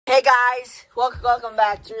Hey guys, welcome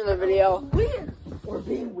back to another video. Weird. We're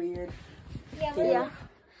being weird. Yeah.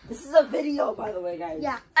 This is a video, by the way, guys.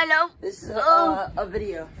 Yeah, I know. This is a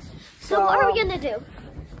video. So what are we gonna do?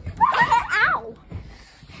 Ow!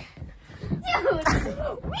 Dude!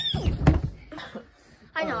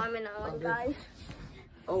 I know, I'm annoying, guys.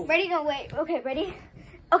 Oh. Ready? Go, wait. Okay, ready?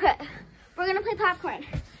 Okay. We're gonna play popcorn.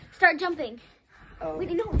 Start jumping. Oh.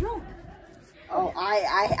 Wait, no, jump. Oh,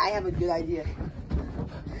 I have a good idea.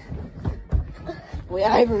 Wait,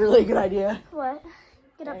 I have a really good idea. What?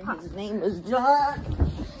 Get up, Pop. His name was John.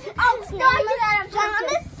 Oh, Jonathan!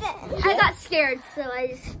 I got scared, so I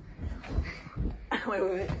just...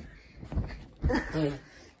 Wait. Guys,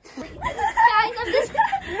 I'm just...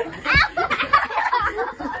 Ow!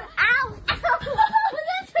 Ow!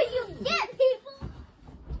 That's what you get, people!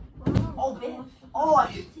 Oh, man. Oh, I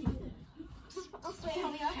should see it. Wait,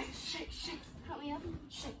 help me up. Shake. Help me up.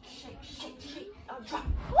 Shake. Oh, drop.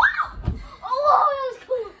 Wow! Oh, that was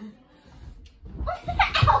cool.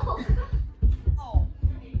 Ow! Oh.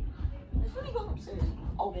 Let me go upstairs.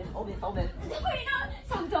 Oh, man. Wait, no.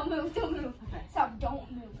 Stop, don't move. Okay. Stop,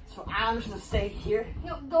 don't move. So I'm just gonna stay here.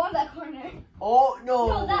 No, go in that corner. Oh, no.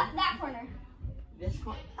 No, that corner. This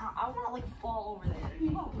corner. I wanna, like, fall over there.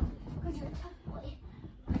 No, because you're a tough boy.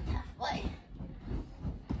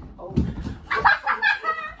 Oh.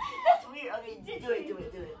 That's weird. Okay, do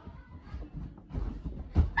it.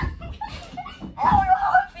 I don't know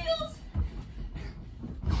how it feels.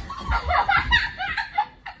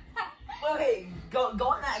 Okay, go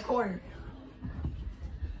in that corner.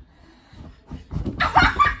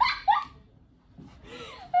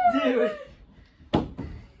 Dude.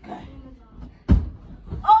 Okay.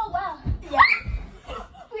 Oh, wow. Yeah.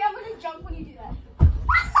 Wait, I'm going to jump when you do that.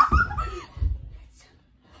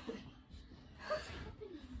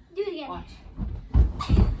 Do it again. Watch.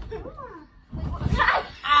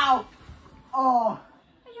 Ow! Oh.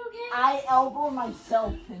 Are you okay? I elbowed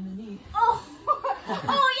myself in the knee. Oh.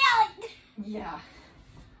 Oh, yeah. Yeah.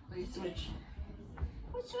 Wait, switch.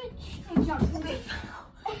 What switch? Hey, jump. Wait.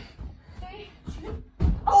 3, 2.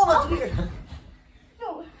 Oh, that's weird. No.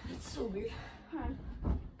 It's so weird. Hold on.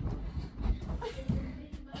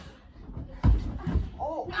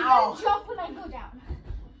 Oh, You ow. gotta jump when I go down.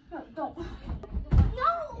 No, don't. No!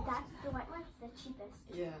 That's the white one's the cheapest.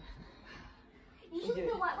 Yeah. Usually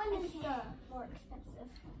the white one is the more expensive.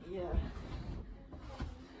 Yeah.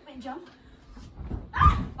 Wait, jump.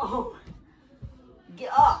 Oh.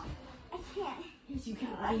 Get up. I can't. Yes, you can.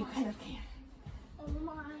 You kind of can. Oh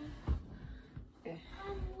my. Okay. I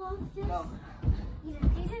love this. Go.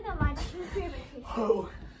 These are my 2 favorite pieces. Oh.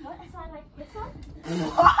 What? So I like this one?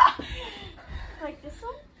 Like this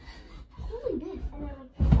one? Holy this. And then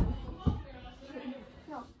like this one.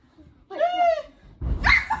 No. Wait,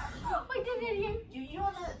 wait, do it again. You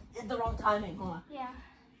want the wrong timing. Hold on. Yeah.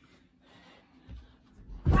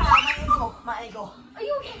 My ankle. Are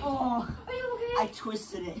you okay? Oh. Are you okay? I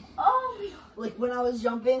twisted it. Oh my God. Like when I was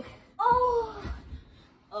jumping. Oh.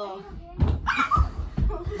 Oh. Are you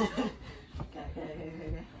okay?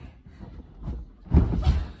 Okay.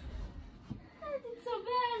 That did so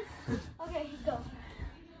bad. Okay, go.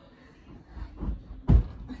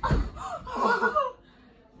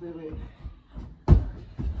 Wait.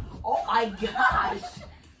 Oh my gosh.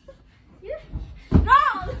 No!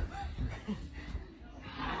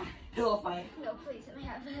 Pillow fight. No, please, I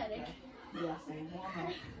have a headache. Yeah, same.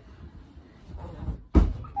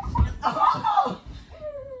 Oh!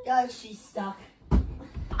 Guys, she's stuck.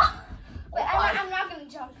 Wait, I'm not gonna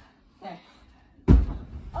jump. Okay.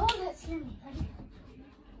 Oh, that scared me. Ready?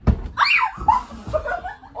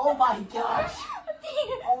 Oh my gosh.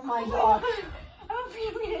 Oh my gosh. I'm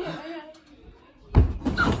feeling it.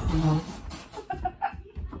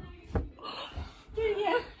 Do it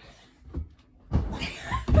again.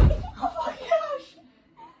 Oh my gosh.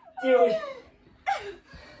 Dude.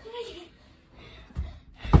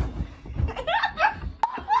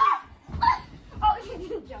 Oh, you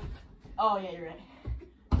didn't jump. Oh yeah, you're right.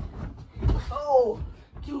 Oh,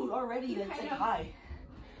 dude, already that's like high.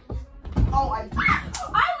 Oh, I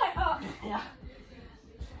I went up. yeah.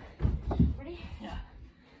 Ready? Yeah.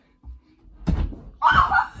 Oh!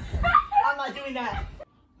 I'm not doing that.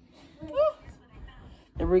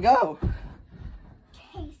 There we go.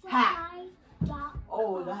 Okay, so Hat. I got.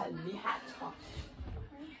 Oh, the hat top.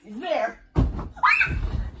 It's there. Oh my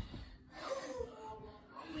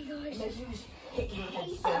gosh. And then you just hit your head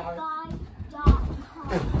so hard. Caseguy.com.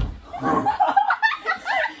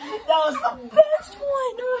 That was the best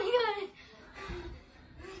one. Oh my god.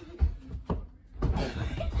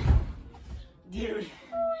 Dude.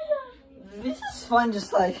 This is fun,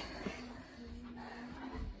 just like.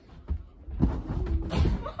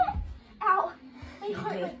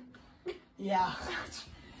 Yeah.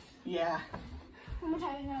 Yeah. One more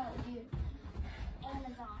time, and I'll do it.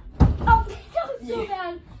 Amazon. Oh, that was so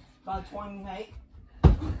bad. About 20, right?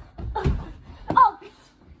 Oh.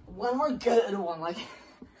 One more good one, like.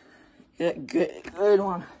 Yeah, good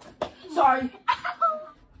one. Sorry.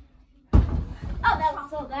 Oh, that was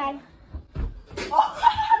so bad.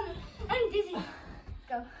 Oh, I'm dizzy.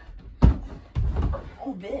 Go.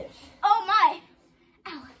 oh biff. Oh my.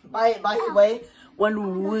 Ow. By the way,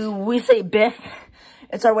 when we say biff,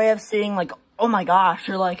 it's our way of saying like, oh my gosh,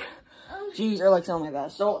 or like, geez, or like something like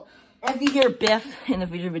that. So if you hear biff in the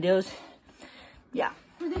future videos, yeah.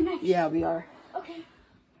 For the next. Yeah, we are. Okay.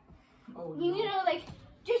 Oh, You need to like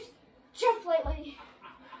just jump lightly.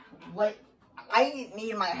 What? I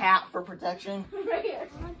need my hat for protection. Right here.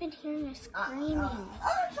 I've been hearing her screaming. I'm gonna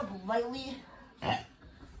jump lightly. I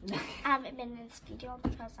haven't been in this video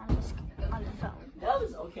because I'm just on the phone. That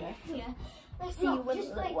was okay. Yeah. Like, See you in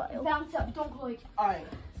just a like while. bounce up. Don't go like. Alright.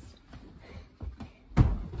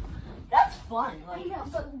 That's fun. I Like, know,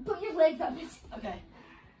 but put your legs up. okay.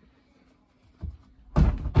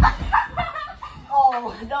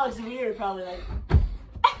 Oh, that was weird, probably like.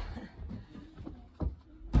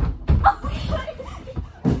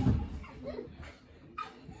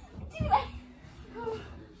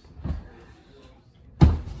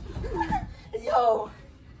 Yo,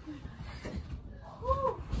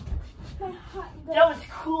 that was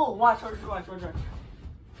cool. Watch. Watch.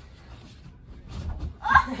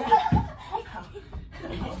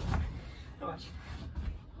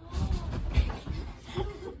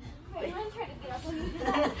 Wait, I'm trying to get up when you do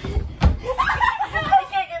that. I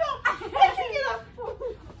can't get up. I can't get up.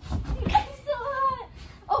 I'm so hot.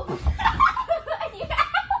 Oh. I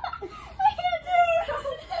can't do it.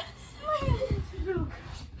 My hand is broke.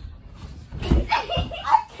 I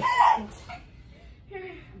can't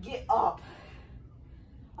get up.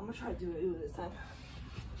 I'm gonna try to do it this time.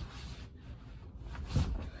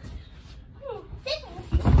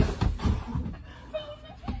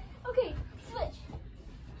 Okay,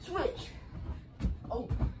 switch. Oh,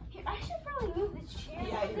 Here, I should probably move this chair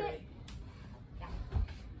yeah, a you're bit.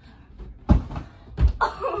 right.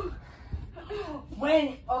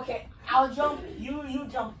 When, okay, I'll jump, you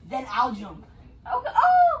jump, then I'll jump. Okay.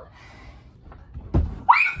 Oh!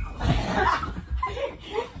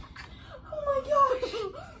 Oh my gosh.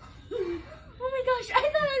 Oh my gosh, I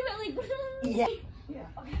thought I meant like. Yeah. Yeah.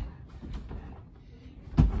 Okay.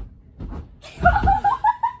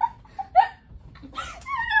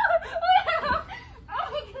 Oh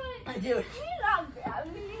my god. Dude, Can you not grab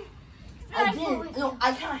me? I did. No,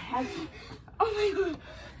 I kind of had to. Oh my god.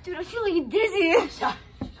 Dude, I feel like dizzy.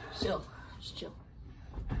 Chill. Just chill.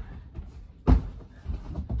 That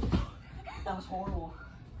was horrible.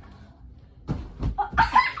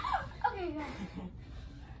 Okay, guys.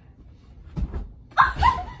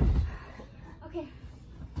 Okay.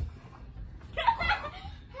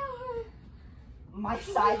 My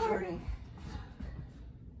side's hurting.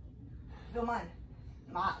 Feel mine.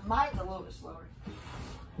 Mine's a little bit slower.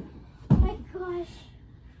 Oh my gosh.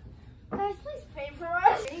 Guys, please pray for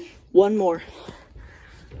us. One more.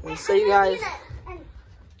 I'll see you guys.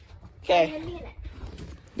 Okay.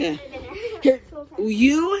 Yeah. Here,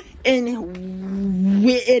 you and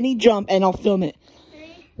Whitney jump, and I'll film it.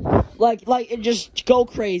 Like it just go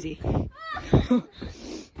crazy. Oh,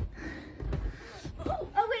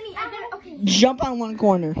 Whitney, I got it. Okay. Jump on one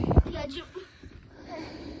corner. Yeah, jump.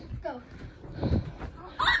 Go.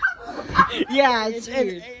 Yeah, it's weird.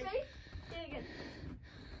 Ready? Do it again.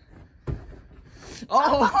 Oh.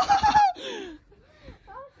 Oh, it's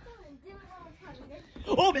fine. Do it one more time, okay?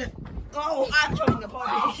 Oh man. Oh, I'm joining the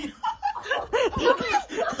party.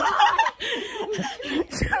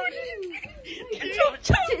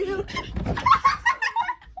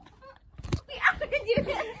 Wait, I'm gonna do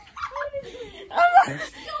this.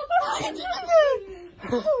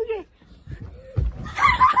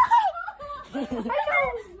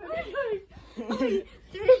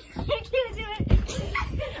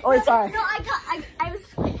 Oh, sorry. No, I was.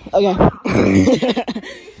 Okay.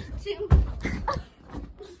 2.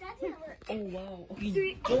 That didn't work. Oh wow. Okay.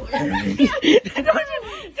 3.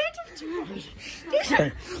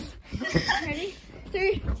 Ready?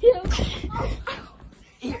 3, 2.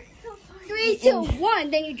 3, 2,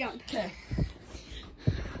 1. Then you jump. Okay.